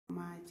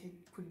much.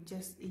 I could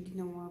just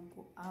ignore,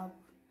 go up,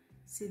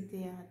 sit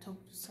there,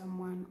 talk to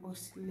someone, or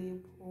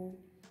sleep, or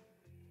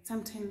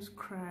sometimes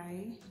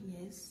cry.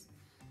 Yes,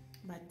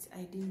 but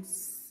I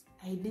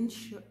didn't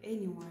show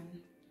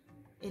anyone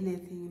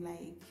anything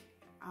like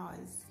I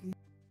was.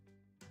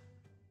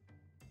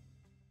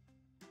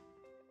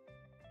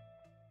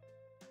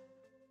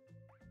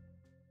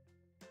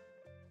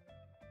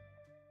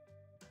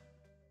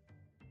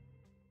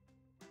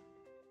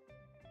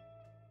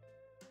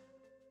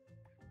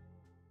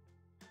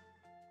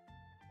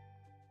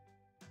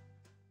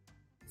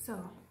 So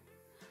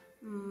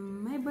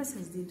my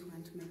bosses didn't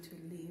want me to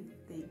leave.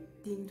 They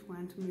didn't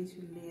want me to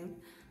leave,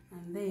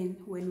 and then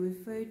when we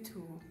failed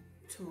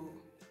to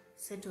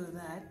settle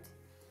that,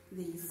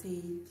 they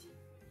said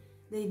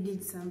they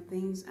did some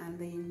things, and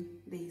then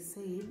they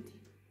said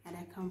at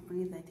a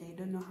company that I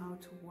don't know how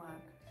to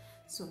work.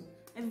 So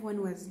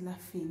everyone was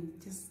laughing,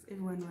 just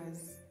everyone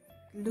was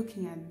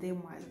looking at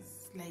them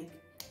was like,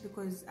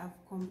 because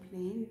I've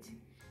complained.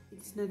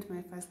 It's not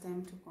my first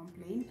time to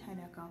complain at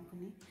a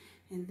company,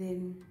 and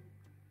then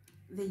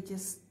they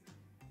just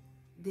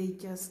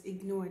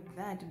ignored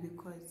that,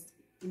 because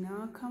in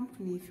our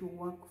company, if you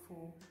work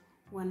for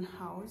one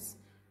house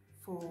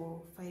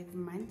for 5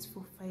 months,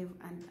 for 5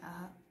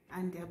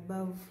 and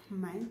above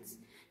months,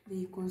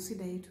 they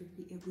consider you to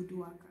be a good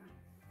worker.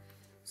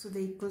 So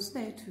they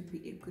consider you to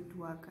be a good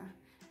worker,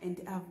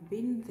 and I've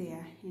been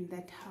there in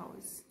that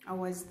house. I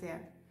was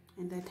there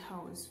in that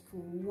house for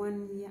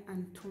 1 year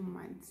and 2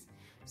 months.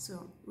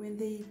 So when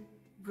they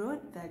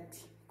brought that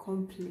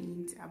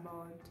complaint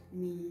about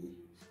me,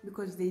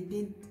 because they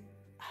didn't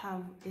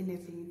have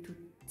anything to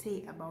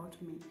say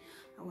about me,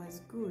 I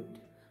was good.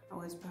 I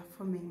was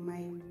performing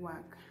my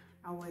work.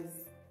 I was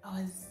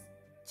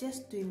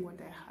just doing what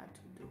I had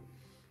to do.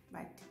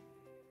 But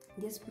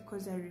just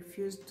because I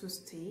refused to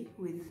stay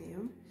with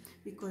them,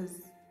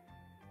 because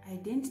I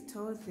didn't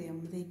tell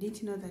them, they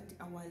didn't know that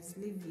I was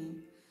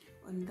leaving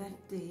on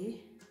that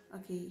day.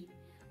 Okay,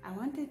 I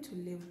wanted to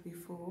leave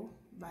before,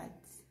 but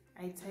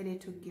I decided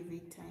to give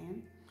it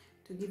time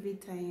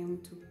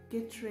to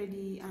get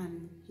ready,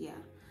 and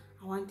yeah,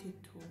 I wanted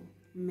to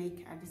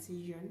make a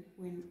decision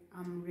when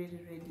I'm really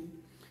ready.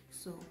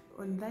 So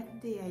on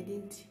that day, I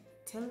didn't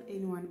tell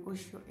anyone or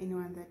show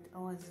anyone that I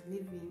was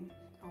leaving.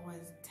 I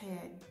was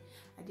tired.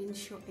 I didn't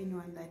show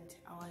anyone that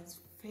I was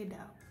fed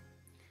up.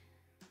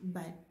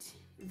 But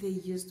they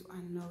used to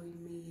annoy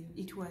me.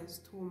 It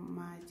was too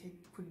much. I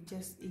could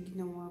just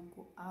ignore,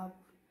 go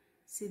up,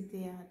 sit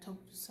there,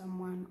 talk to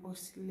someone, or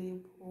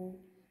sleep, or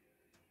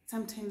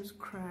sometimes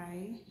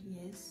cry.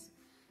 Yes,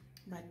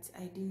 but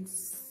I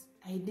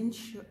didn't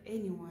show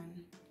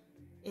anyone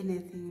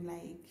anything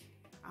like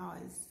I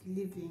was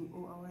leaving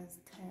or I was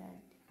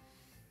tired.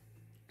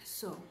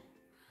 So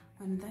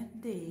on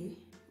that day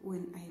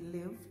when I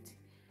left,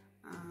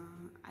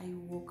 I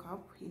woke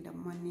up in the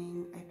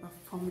morning. I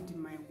performed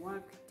my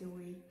work the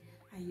way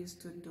I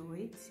used to do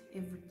it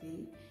every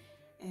day,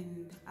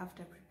 and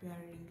after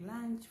preparing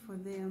lunch for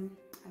them,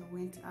 I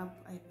went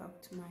up. I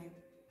packed my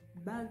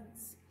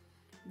bags,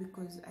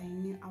 because I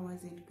knew I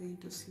wasn't going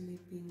to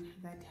sleep in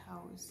that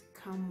house.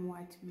 Come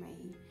what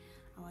may,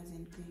 I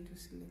wasn't going to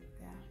sleep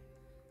there.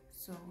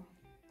 So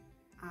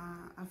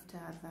after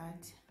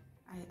that,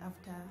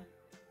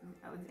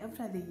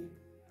 after they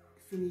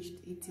finished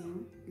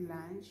eating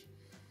lunch,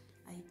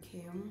 I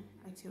came.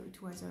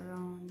 It was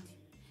around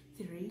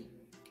 3.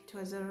 It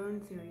was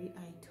around 3.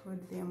 I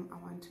told them I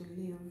want to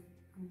leave.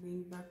 I'm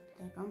going back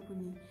to the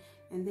company,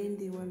 and then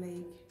they were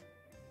like,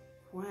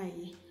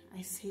 "Why?"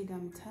 I said,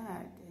 "I'm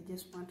tired. I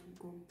just want to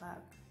go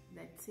back.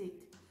 That's it."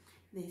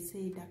 They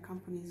said the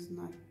company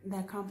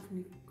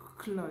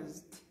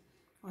closed.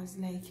 I was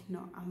like,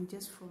 "No, I'm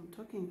just from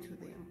talking to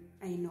them.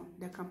 I know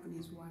the company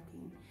is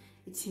working.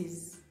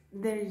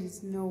 There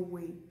is no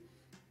way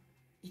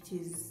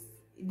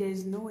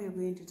you're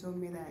going to tell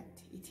me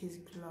that it is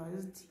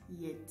closed,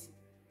 yet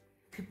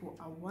people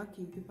are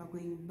working, people are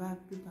going back,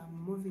 people are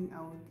moving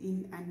out,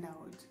 in and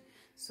out."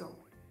 So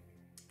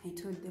I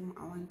told them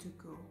I want to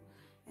go.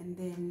 And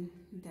then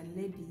the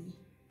lady,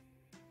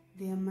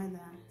 their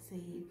mother,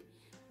 said,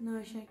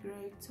 "No,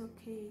 Shagra, it's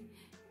okay.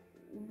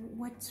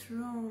 What's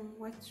wrong?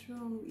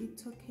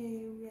 It's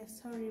okay. We are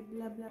sorry,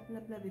 blah, blah, blah,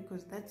 blah."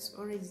 Because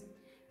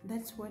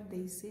that's what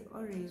they say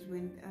always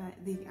when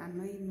they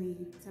annoy me.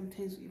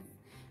 Sometimes if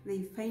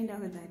they find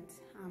out that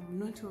I'm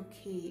not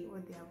okay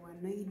or they have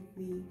annoyed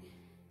me,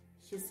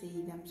 she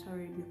said, "I'm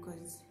sorry,"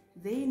 because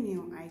they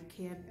knew I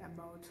cared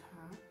about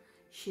her.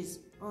 She's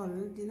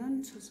old,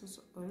 not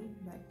so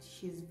old, but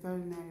she's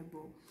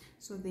vulnerable.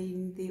 So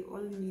they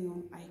all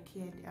knew I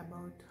cared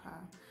about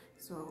her.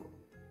 So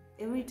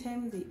every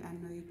time they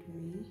annoyed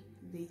me,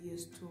 they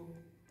used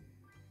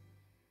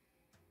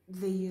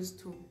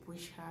to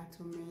push her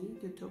to me,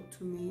 to talk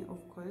to me,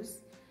 of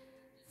course,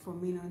 for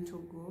me not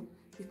to go.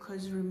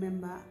 Because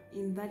remember,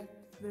 in that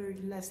very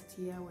last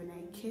year when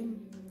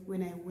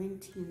I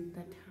went in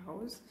that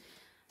house,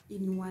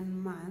 in 1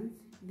 month,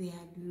 they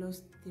had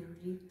lost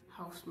 3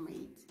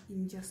 housemaids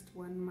in just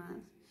 1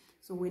 month.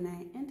 So when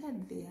I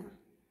entered there,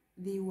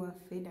 they were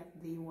fed up,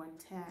 they were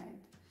tired.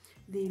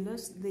 They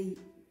lost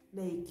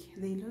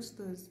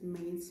those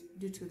maids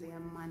due to their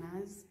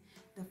manners.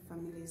 The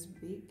family is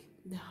big,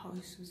 the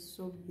house is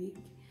so big.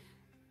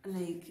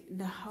 Like,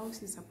 the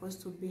house is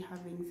supposed to be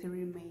having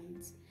 3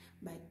 maids,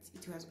 but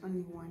it was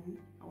only one,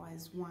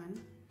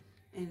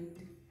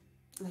 and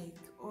like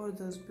all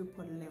those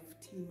people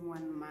left in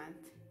 1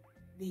 month.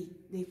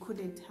 They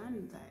couldn't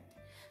handle that.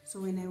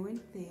 So when I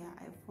went there,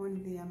 I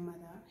found their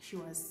mother, she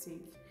was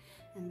sick,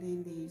 and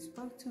then they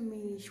spoke to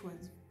me. She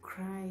was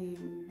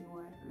crying.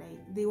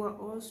 They were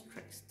all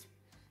stressed.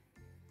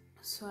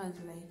 So I was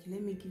like,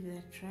 let me give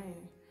it a try,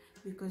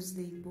 because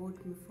they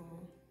bought me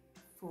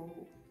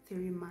for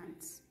 3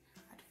 months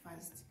at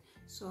first.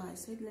 So I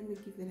said, let me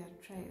give it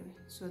a try.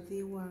 So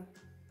they were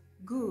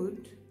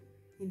good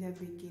in the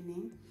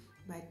beginning,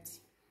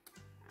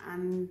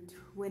 and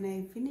when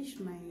I finished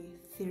my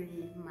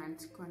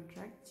 3-month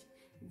contract,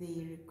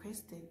 they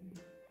requested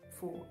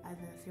for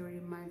other 3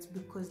 months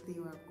because they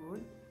were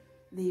good.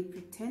 They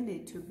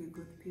pretended to be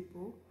good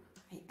people.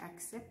 I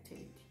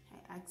accepted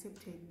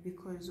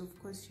because, of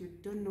course, you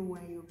don't know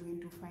where you're going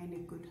to find a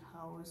good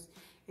house.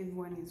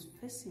 Everyone is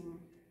facing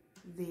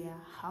their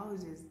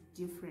houses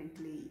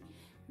differently.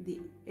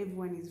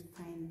 Everyone is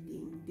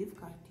finding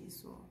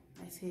difficulties. So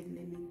I said,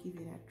 let me give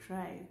it a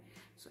try.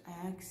 So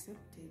I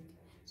accepted.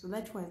 So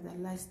that was the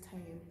last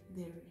time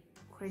they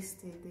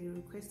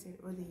requested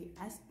or they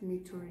asked me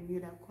to renew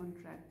the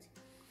contract.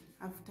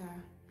 After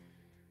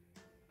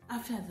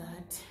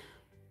that,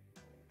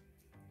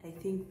 I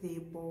think they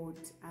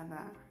bought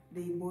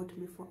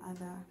me for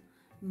other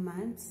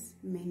months,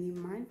 many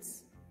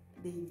months.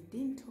 They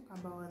didn't talk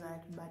about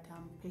that, but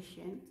I'm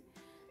patient.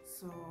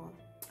 So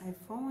I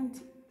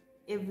found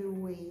every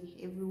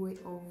way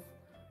of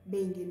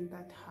being in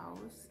that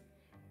house,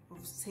 of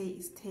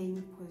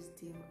staying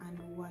positive and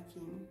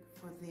working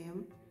for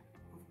them.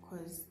 Of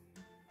course,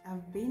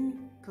 I've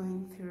been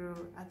going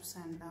through ups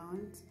and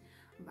downs,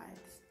 but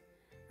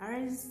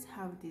I just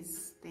have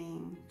this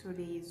thing: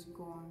 today is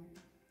gone,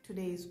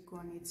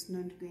 it's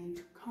not going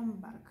to come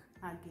back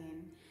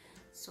again.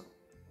 So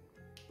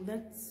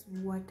that's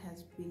what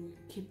has been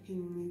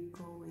keeping me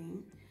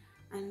going.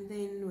 And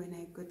then when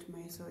I got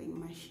my sewing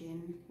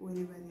machine,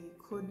 whenever they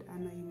could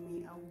annoy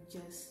me, I would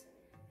just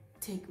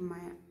take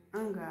my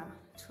anger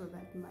to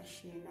that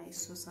machine. I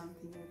saw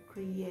something, I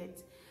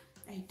create,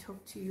 I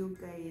talk to you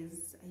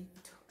guys,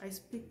 I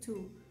speak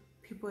to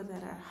people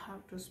that I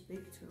have to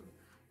speak to.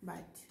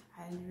 But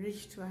I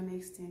reached to an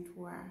extent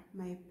where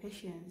my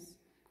patience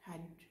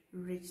had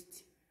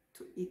reached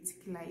to its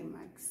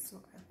climax,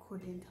 so I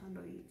couldn't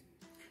handle it.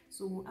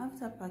 So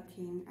after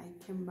packing, I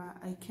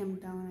came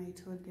down, I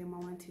told them I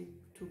wanted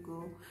to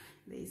go.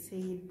 They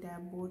said they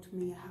bought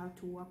me, I have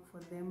to work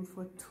for them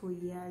for 2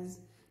 years.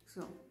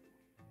 So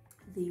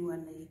they were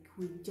like,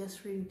 we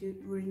just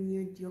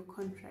renewed your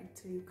contract,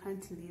 so you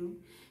can't leave,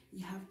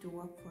 you have to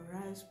work for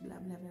us, blah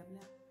blah blah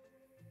blah.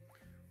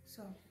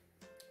 So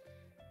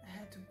I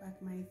had to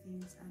pack my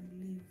things and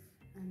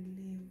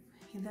leave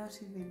without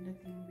even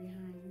looking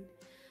behind.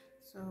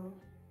 So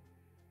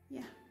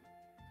yeah,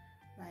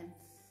 but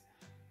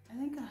I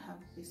think I have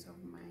peace of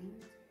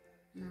mind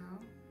now.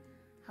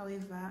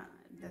 However,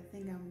 the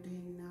thing I'm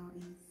doing now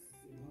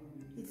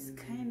it's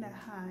kind of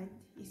hard.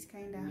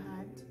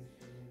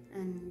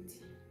 And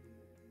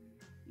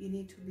you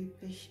need to be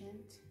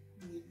patient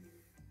with.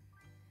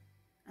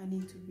 I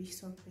need to be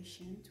so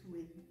patient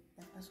with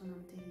the person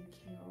I'm taking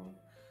care of.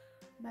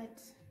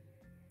 But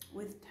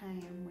with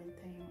time,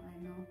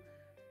 I know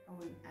I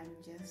will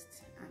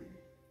adjust, and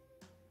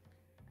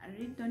I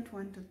really don't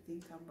want to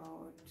think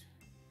about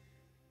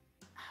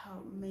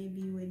how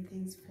maybe when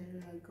things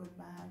fail I go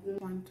back. I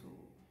want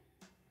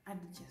to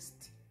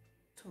adjust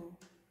to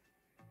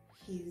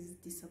his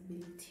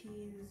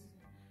disabilities,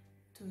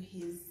 to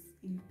his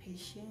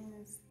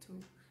impatience,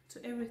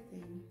 to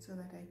everything, so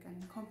that I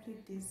can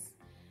complete this.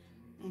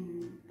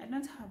 And I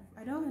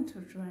don't want to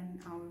run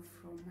out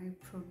from my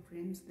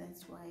programs.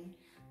 That's why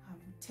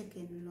I've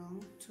taken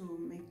long to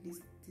make this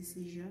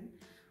decision.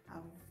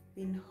 I've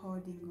been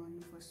holding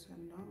on for so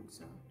long,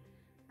 so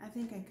I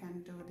think I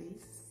can do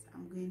this.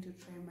 I'm going to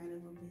try my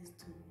level best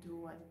to do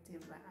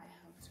whatever I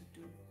have to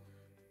do.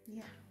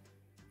 Yeah.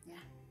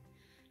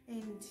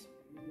 And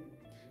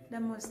the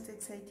most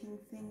exciting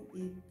thing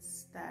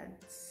is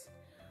that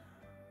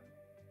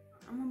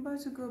I'm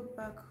about to go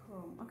back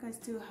home. Okay, I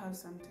still have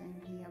some time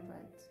here,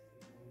 but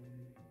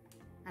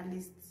at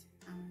least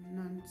I'm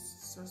not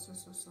so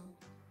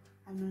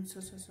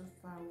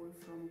far away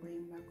from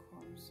going back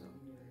home. So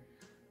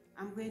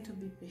I'm going to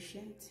be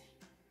patient.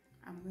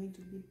 I'm going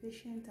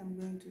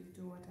to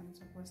do what I'm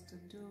supposed to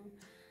do.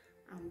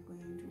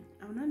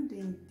 I'm not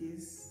doing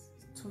this.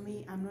 To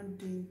me, I'm not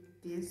doing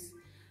this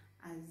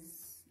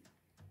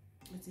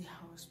as a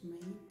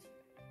housemaid.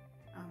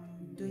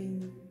 I'm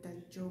doing the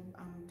job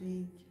I'm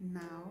doing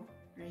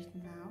right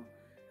now,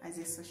 as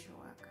a social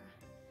worker.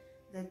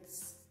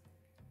 That's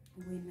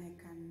when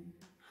I can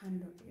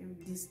handle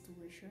this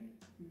situation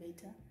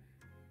better.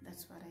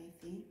 That's what I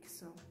think.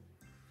 So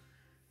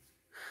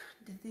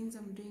the things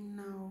I'm doing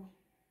now,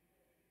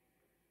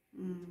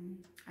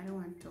 I don't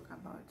want to talk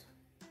about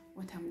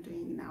what I'm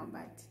doing now,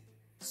 but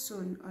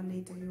soon or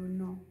later you'll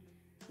know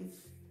if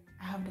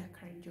I have the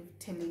courage of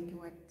telling you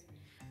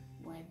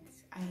what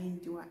I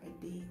endure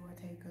a day, what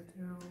I go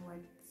through,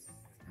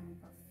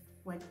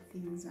 what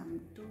things I'm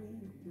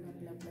doing, blah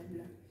blah blah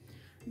blah.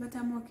 But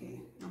I'm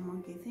okay.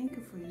 Thank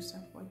you for your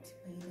support,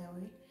 by the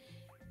way.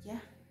 Yeah,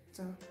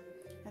 so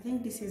I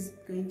think this is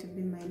going to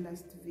be my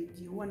last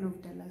video, one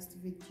of the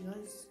last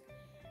videos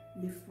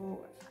before,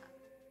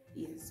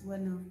 yes,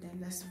 one of the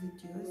last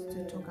videos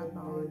to talk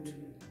about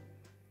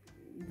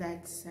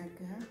that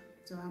saga.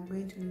 So I'm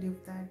going to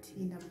leave that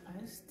in the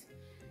past,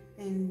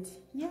 and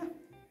yeah,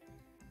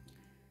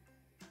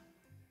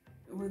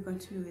 we'll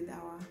continue with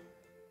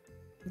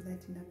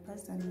that in the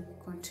past, and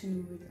we'll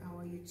continue with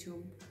our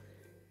YouTube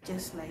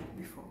just like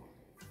before.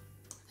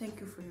 Thank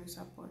you for your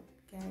support,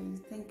 guys.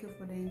 Thank you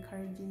for the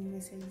encouraging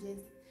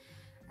messages.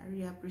 I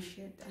really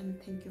appreciate,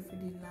 and thank you for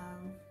the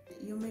love.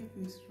 You make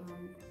me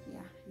strong.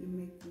 Yeah, you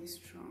make me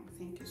strong.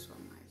 Thank you so much.